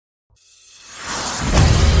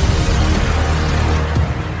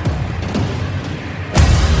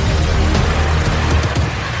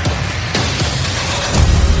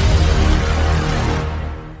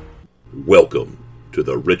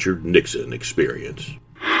to the Richard Nixon Experience.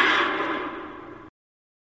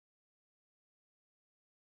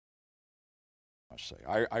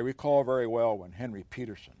 I recall very well when Henry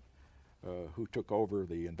Petersen, who took over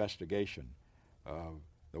the investigation of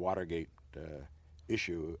the Watergate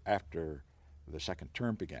issue after the second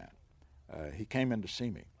term began, he came in to see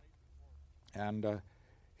me. And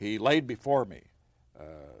he laid before me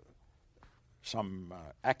some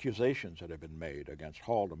accusations that had been made against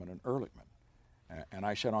Haldeman and Ehrlichman. And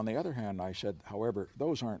I said, on the other hand, I said, however,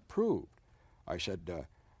 those aren't proved. I said,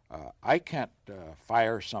 I can't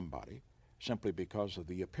fire somebody simply because of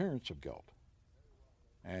the appearance of guilt.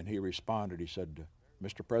 And he responded, he said,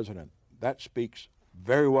 Mr. President, that speaks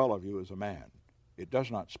very well of you as a man. It does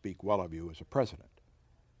not speak well of you as a president.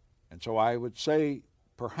 And so I would say,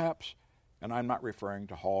 perhaps, and I'm not referring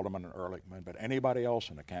to Haldeman and Ehrlichman, but anybody else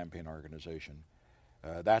in a campaign organization,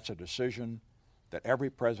 that's a decision that every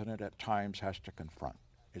president at times has to confront.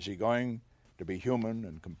 Is he going to be human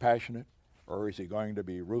and compassionate, or is he going to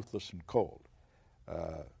be ruthless and cold?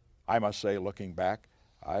 I must say, looking back,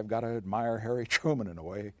 I've got to admire Harry Truman in a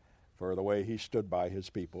way for the way he stood by his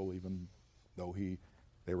people, even though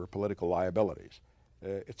they were political liabilities.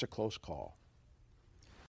 It's a close call.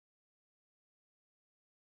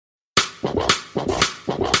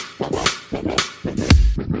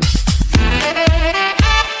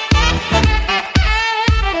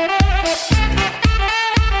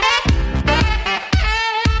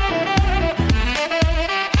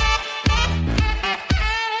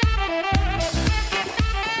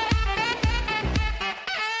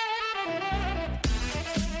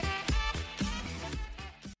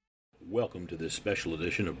 Welcome to this special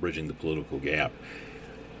edition of Bridging the Political Gap.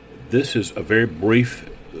 This is a very brief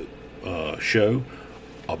show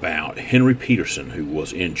about Henry Petersen, who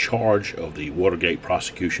was in charge of the Watergate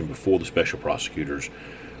prosecution before the special prosecutors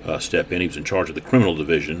stepped in. He was in charge of the criminal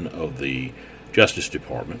division of the Justice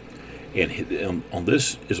Department. And on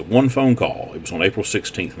this is one phone call. It was on April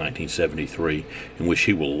 16th, 1973, in which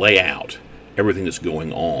he will lay out everything that's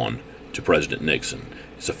going on to President Nixon.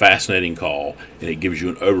 It's a fascinating call, and it gives you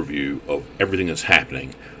an overview of everything that's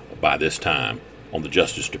happening by this time on the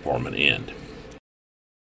Justice Department end.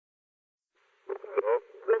 Hello?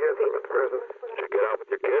 Yes, Mr. President. Did you get out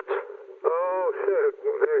with your kids? Oh, shit.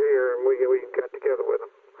 They're here, and we got together with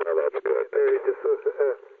them. Oh, that's good. They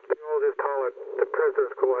all just hollered, the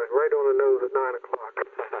President's calling, right on the nose at 9 o'clock.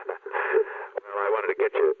 Well, I wanted to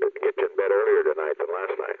get you in bed earlier tonight than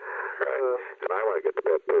last night. Right. And I want to get to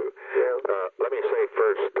bed, too. Yeah. Let me say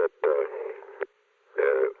first that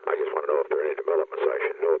I just want to know if there are any developments I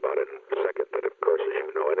should know about it. And second, that of course, if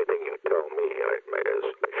you know anything you tell me, I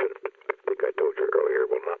think I told you earlier,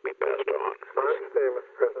 will not be passed on. I understand,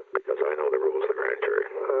 Mr. President. Because I know the rules of the grand jury.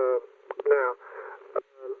 Now,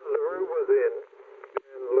 LaRue was in,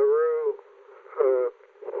 and LaRue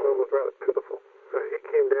was rather pitiful. He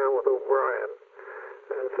came down with O'Brien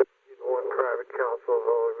and said he didn't want private counsel,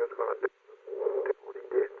 all he was going to do what he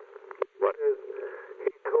did. What?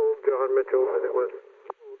 He told John Mitchell that it was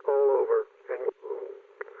all over. And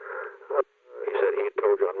he said he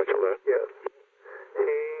told John Mitchell that? Yes.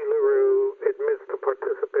 He, LaRue, admits to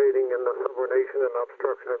participating in the subordination and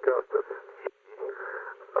obstruction of justice.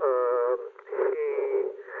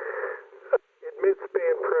 He admits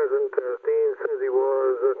being present, as Dean says he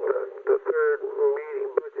was, at the third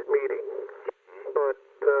budget meeting. But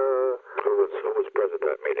who was present at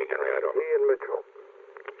that meeting, Henry? I don't know. He and Mitchell.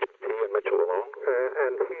 He and Mitchell alone?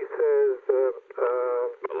 And he says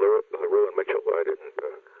LaRue and Mitchell. I didn't.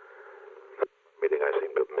 Meeting I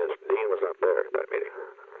seem to have missed. Dean was not there at that meeting.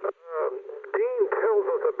 Dean tells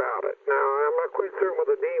us about it. Now, I'm not quite certain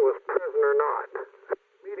whether Dean was present or not. The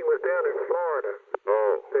meeting was down in Florida.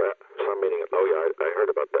 Oh, some meeting. Oh, yeah, I heard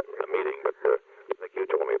about that meeting, but I think you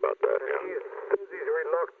told me about that. Yeah. He says he's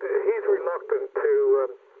reluctant to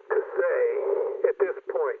say at this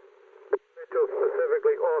point Mitchell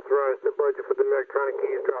specifically authorized the budget for the electronic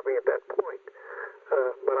eavesdropping at that point.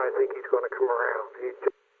 But I think he's going to come around. He's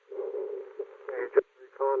just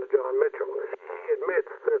on to John Mitchell. He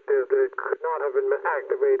admits that it could not have been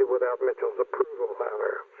activated without Mitchell's approval,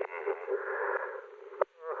 however.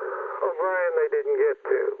 O'Brien they didn't get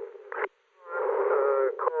to.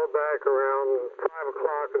 Called back around 5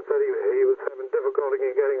 o'clock and said he was having difficulty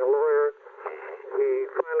in getting a lawyer. He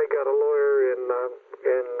finally got a lawyer in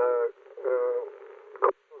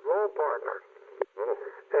Colson's law partner.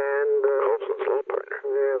 And Colson's law partner?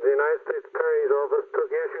 Yeah, the United States Attorney's Office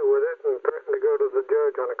took issue with it and threatened to go to the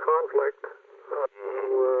judge on a conflict.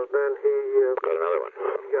 Then he got another one.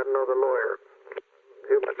 He got another lawyer.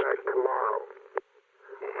 He'll be back tomorrow.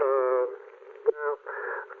 Now,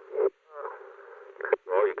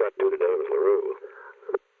 do today with LaRue.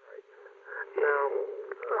 Right. Now,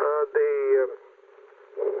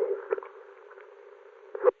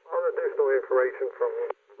 some other additional information from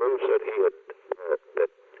LaRue said he had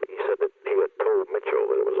that he had told Mitchell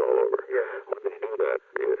that it was all over. Yes. When did he do that?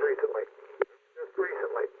 Just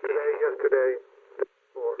recently. Today, yesterday,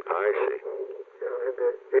 or I see.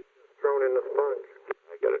 it's thrown in the sponge.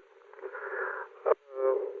 I get it.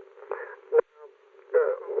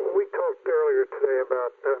 We talked earlier today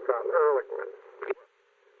about Ehrlichman.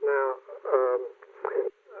 Now,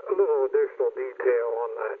 a little additional detail on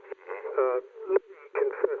that. Lee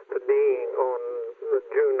confessed to Dean on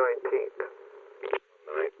June 19th.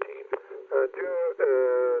 19th.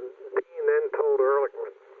 Dean then told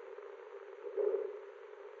Ehrlichman.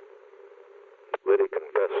 Liddy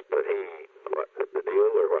confessed that he did the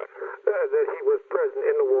deal, or what? That he was present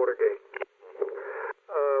in the Watergate.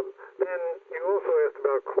 Then you also asked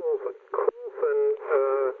about Coulson. Coulson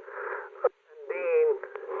and Dean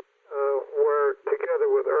were together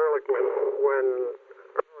with Ehrlichman when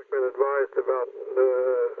Ehrlichman advised about the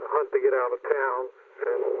hunt to get out of town,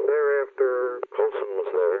 and thereafter Coulson was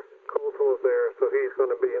there. Coulson was there, so he's going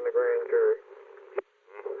to be in the grand jury.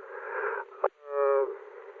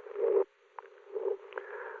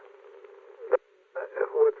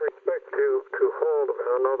 With respect to Haldeman,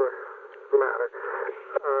 another matter,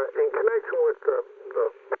 in connection with the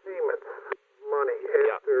payments, money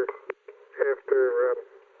after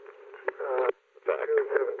June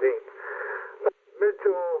 17th,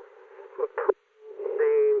 Mitchell told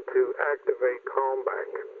Dean to activate callback.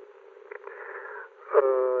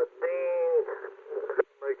 Dean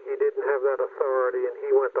felt like he didn't have that authority, and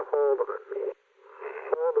he went to Haldeman.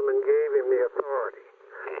 Haldeman gave him the authority.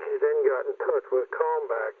 He then got in touch with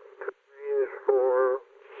Callback to arrange for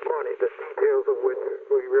money, the details of which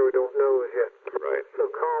we really don't know as yet. Right. So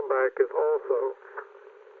Callback is also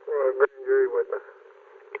a grand jury witness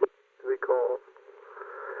to be called.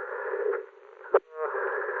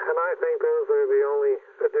 And I think those are the only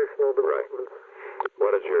additional developments. Right.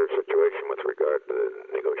 What is your situation with regard to the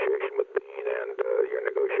negotiation with Dean and your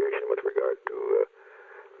negotiation with regard to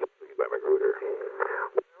the plea by Magruder?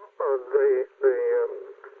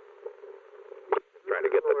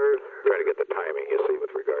 Trying to get the timing, you see, with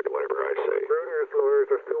regard to whatever I say. Magruder's lawyers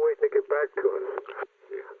are still waiting to get back to us.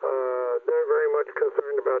 They're very much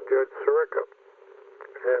concerned about Judge Sirica,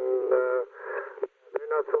 and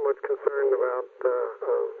they're not so much concerned about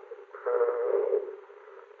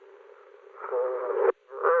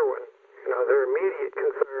Irwin. Their immediate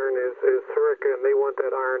concern is Sirica, and they want that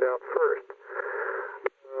ironed out first.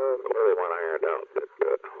 What do they want ironed out?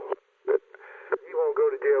 That he won't go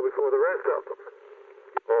to jail before the rest of them.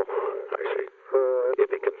 Oh, I see. If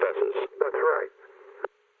he confesses. That's right.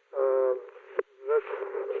 That's,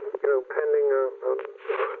 pending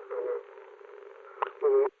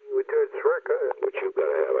with Judge Sirica. Which you've got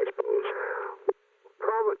to have, I suppose.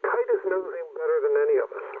 Probably Titus knows him better than any of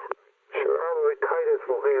us. Sure. Probably Titus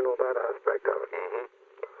will handle that aspect of it. Mm-hmm.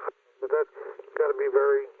 But that's got to be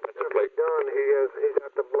very done. He's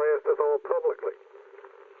got to blast us all publicly.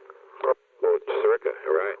 Oh, it's Sirica,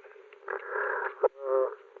 right.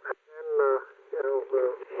 And then,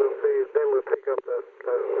 we'll see. Then we'll take up the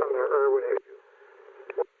Sumner Irwin issue.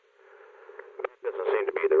 That doesn't seem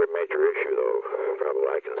to be the major issue, though. Probably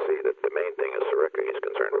I can see that the main thing is Sirica he's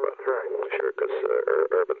concerned about. That's right. Sure, because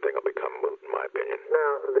Urban thing will become moot, in my opinion.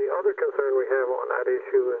 Now, the other concern we have on that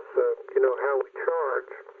issue is, how we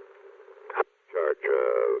charge.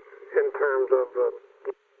 In terms of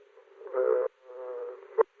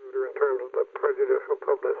in terms of the prejudicial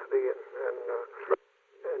publicity and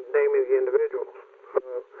naming the individuals.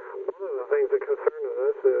 One of the things that concerns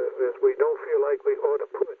us is we don't feel like we ought to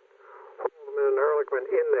put Haldeman and Ehrlichman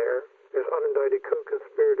in there as unindicted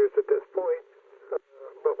co-conspirators at this point,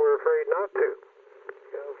 but we're afraid not to.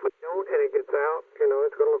 If we don't and it gets out,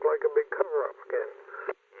 it's going to look like a big cover-up again.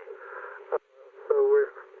 So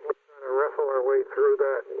we're trying to wrestle our way through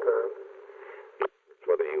that.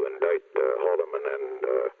 Whether you indict Haldeman and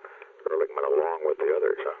Ehrlichman along with the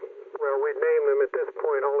others, huh? Well, we'd name them at this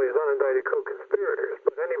point only as unindicted co-conspirators,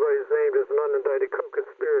 but anybody who's named as an unindicted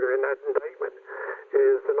co-conspirator in that indictment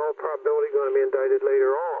is in all probability going to be indicted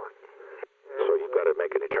later on. So you've got to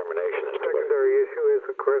make a determination as to the secondary issue is,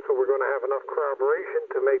 of course, we're going to have enough corroboration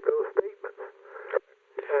to make those statements.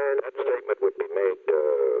 And that statement would be made,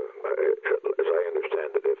 as I understand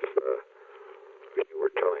it, if you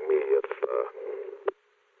were telling me if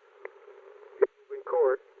in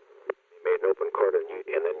court, you made an open court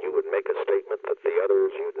and then you would make a statement that the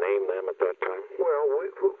others, you'd name them at that time? Well,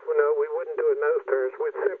 we wouldn't do it in those terms.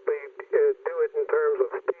 We'd simply do it in terms of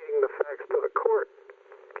stating the facts to the court.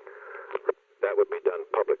 that would be done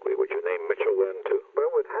publicly. Would you name Mitchell then, too? Well,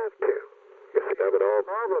 we'd have to. You see, That would all, the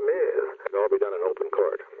problem is, it'd all be done in open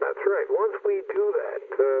court. that's right, once we do that,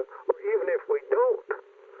 or even if we don't,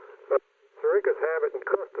 Sirica's habit and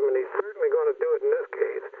custom, and he's certainly going to do it in this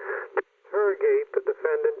case, to interrogate the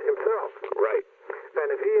defendant himself. Right. And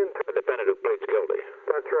if he The defendant who pleads guilty.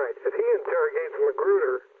 that's right, if he interrogates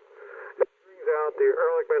Magruder and brings out the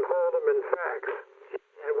Ehrlichman Haldeman facts,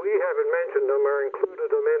 and we haven't mentioned them or included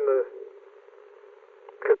them in the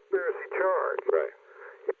conspiracy charge, Right.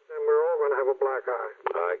 then we're all going to have a black eye.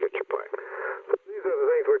 I get your point. So these are the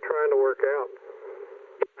things we're trying to work out.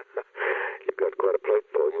 You've got quite a plate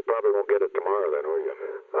full. You probably won't get it tomorrow then, will you?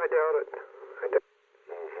 I doubt it.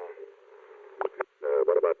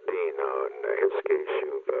 What about Dean now? In his case,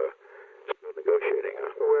 you've still negotiating,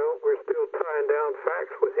 huh? Well, we're still tying down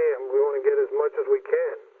facts with him. We want to get as much as we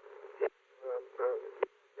can.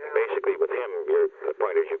 Basically, with him, the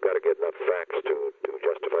point is you've got to get enough facts to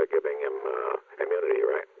justify giving him immunity,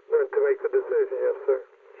 right? To make the decision, yes, sir.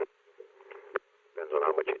 Depends on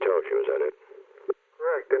how much he tells you, is that it?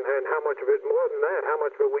 Correct. And how much of it, more than that, how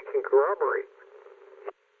much of it we can corroborate.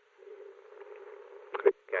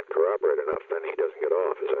 If he can't corroborate enough, then he doesn't get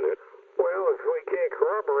off, is that it? Well, if we can't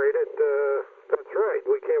corroborate it, that's right.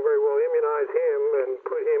 We can't very well immunize him and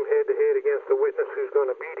put him head-to-head against the witness who's going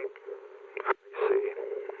to beat him. I see.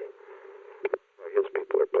 His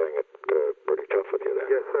people are playing it pretty tough with you then.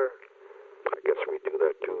 Yes, sir. I guess we do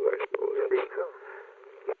that too, I suppose. Indeed so.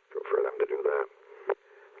 Natural for them to do that.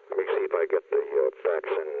 Let me see if I get the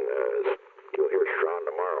facts in. You'll hear Strawn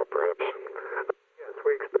tomorrow, perhaps. Yes,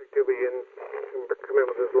 we expect you'll be in to come in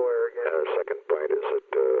with his lawyer again. Second point is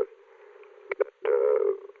that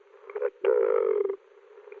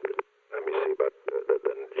let me see about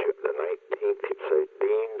the 19th. You'd say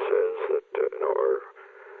Dean says that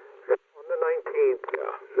On the 19th,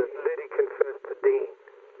 yeah, that Liddy confessed to Dean.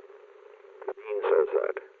 Dean says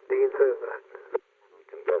that. Dean says that. He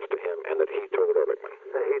confessed to him, and that he told Ehrlichman.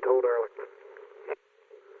 And he told Ehrlichman.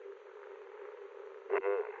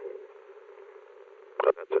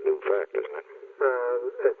 Well, that's a new fact, isn't it?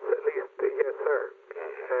 It's at least, yes, sir.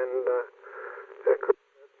 And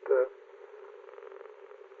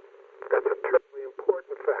that's a terribly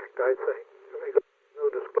important fact, I think. Because no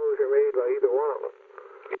disclosure made by either one of them.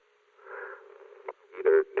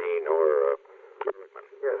 Either Dean or Ehrlichman.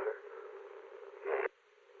 Yes, sir.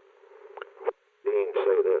 Dean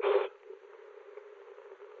say this.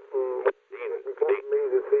 Dean informed me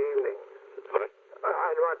this evening. What?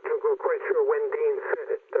 I'm not quite sure when Dean said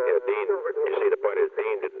it. Yeah, Dean. You see, the point is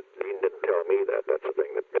Dean didn't tell me that. That's the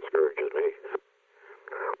thing that discourages me.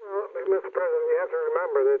 Well, Mr. President, you have to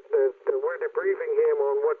remember that we're debriefing him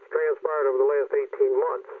on what's transpired over the last 18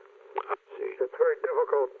 months. I see. It's very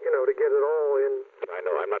difficult, to get it all in. I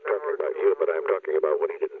know. I'm not talking about you, but I'm talking about what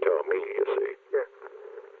he didn't tell me, you see. Yeah.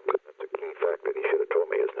 That's a key fact that he should have told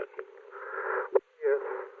me, isn't it? Yes.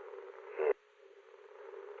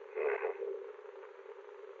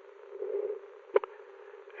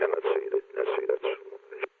 And let's see, that's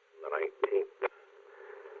the 19th.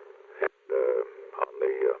 And on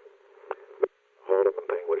the Haldeman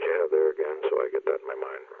thing, what did you have there again, so I get that in my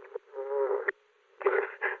mind?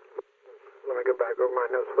 Let me go back over my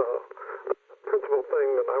notes. The principal thing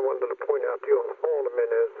that I wanted to point out to you on Haldeman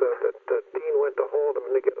is that Dean went to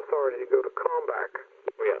Haldeman to get authority to go to Comback.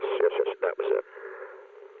 Oh, yes, that was it.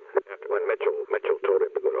 After when Mitchell told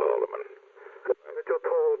him to go to Haldeman. Mitchell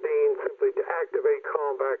told Dean simply to activate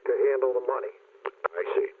Comback to handle the money. I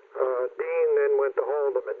see. Dean then went to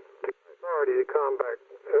Haldeman to get authority to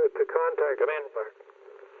to contact Comback.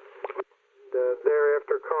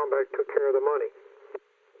 Thereafter, Comback took care of the money.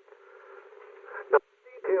 Now,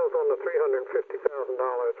 details on the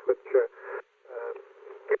 $350,000, which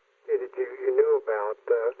you knew about.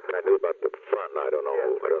 I knew about the fund. I don't know.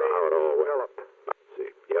 Yes, I don't know how it all went. Developed. I see.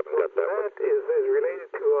 You haven't got that one. That is related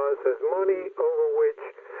to us as money over which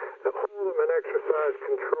Haldeman exercised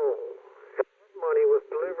control. And that money was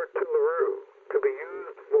delivered to LaRue to be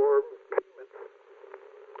used for payments.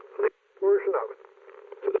 The portion of it.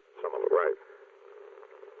 Some of it, right.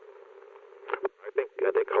 I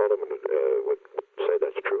think Haldeman would say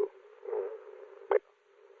that's true. I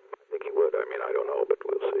think he would. I mean, I don't know, but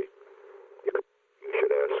we'll see. You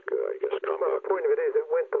should ask, I guess, Well, Comback. the point of it is it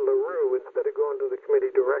went to LaRue instead of going to the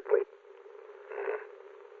committee directly.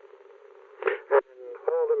 And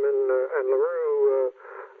Haldeman and LaRue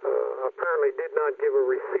apparently did not give a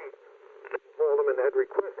receipt. Haldeman had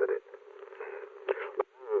requested it.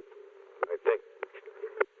 I think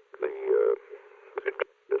that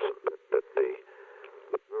the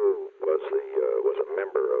LaRue was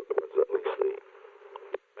at least the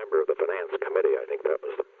member of the Finance Committee. I think that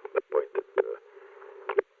was the point that I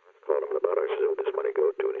called him about. I said, who did this money go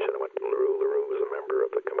to? And he said, I went to LaRue. LaRue was a member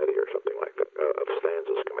of the committee or something like that, of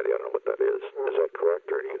Stanza's committee. I don't know what that is. Is that correct,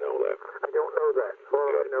 or do you know that? I don't know that.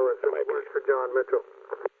 All I know is it works for John Mitchell.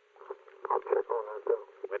 I'll check on that, though.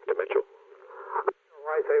 Went to Mitchell?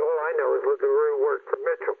 I say all I know is LaRue worked for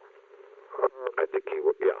Mitchell. I think he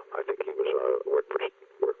was worked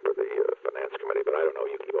for the Finance Committee, but I don't know.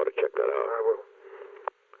 You ought to check that out. I will.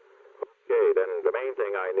 Okay, then the main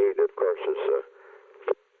thing I need, of course, is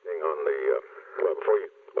thing on the well. Before you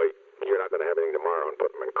wait, you're not going to have anything tomorrow and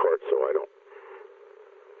put them in court, so I don't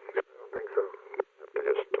think so. Have to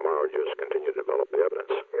just tomorrow just continue to develop the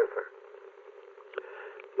evidence. Yes, sir.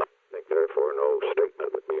 I think therefore no statement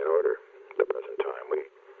would be in order at the present time. We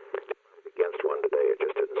against one today. It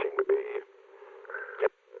just didn't seem to be.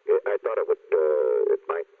 I thought it would. It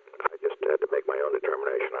might. I just had to make my own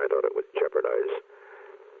determination. I thought it would jeopardize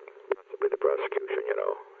possibly the prosecution. You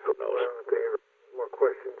know, who knows? Well, there are more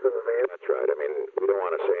questions in advance. That's right. I mean, we don't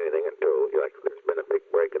want to say anything until there's been a big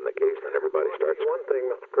break in the case, and everybody starts. One thing,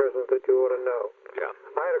 Mr. President, that you ought to know. Yeah.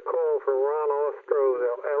 I had a call from Ron Ostro's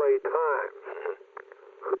L.A. Times,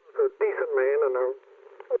 who's a decent man and a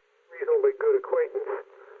reasonably good acquaintance.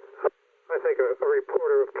 I think a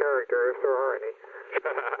reporter of character, if there are any.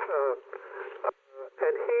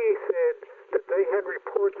 And he said that they had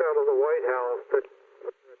reports out of the White House that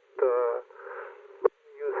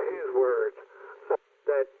use his words,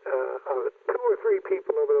 that 2 or 3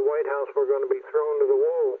 people over the White House were going to be thrown to the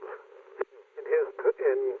wolves. And is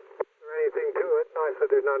there anything to it? And I said,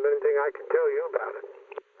 there's not anything I can tell you about it.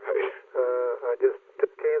 I just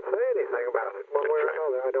can't say anything about it, one way or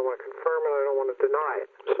another. I don't want to confirm it. I don't want to deny it.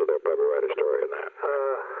 So they'll probably write a story on that.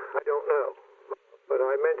 I don't know. But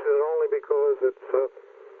I mention it only because it's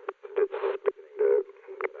beginning to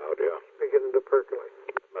get out, yeah. Beginning to percolate.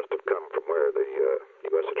 Must have come from where the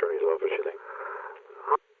U.S. Attorney's Office, you think?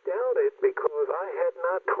 I doubt it because I had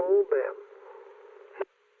not told them.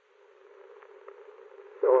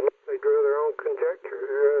 So unless they drew their own conjecture,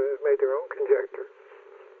 made their own conjecture.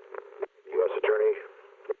 U.S. Attorney?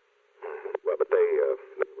 Well, but they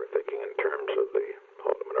were thinking in terms of the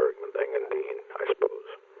Haldeman-Ergman thing and Dean, I suppose.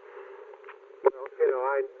 Well, you know,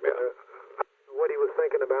 I what he was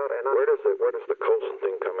thinking about, and where does the Colson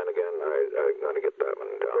thing come in again? I'm going to get that one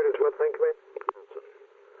down. Where does what thing come in? Colson.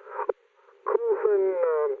 Colson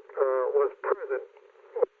was present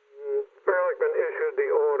when Ehrlichman issued the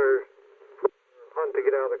order for Hunt to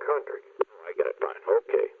get out of the country. I get it, fine.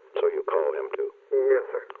 Okay, so you call him too? Yes,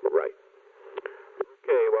 sir. Right.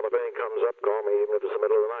 Okay, well, if anything comes up, call me even if it's the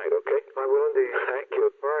middle of the night, okay? I will indeed. Thank you.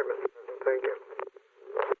 All right, Mr. President, thank you.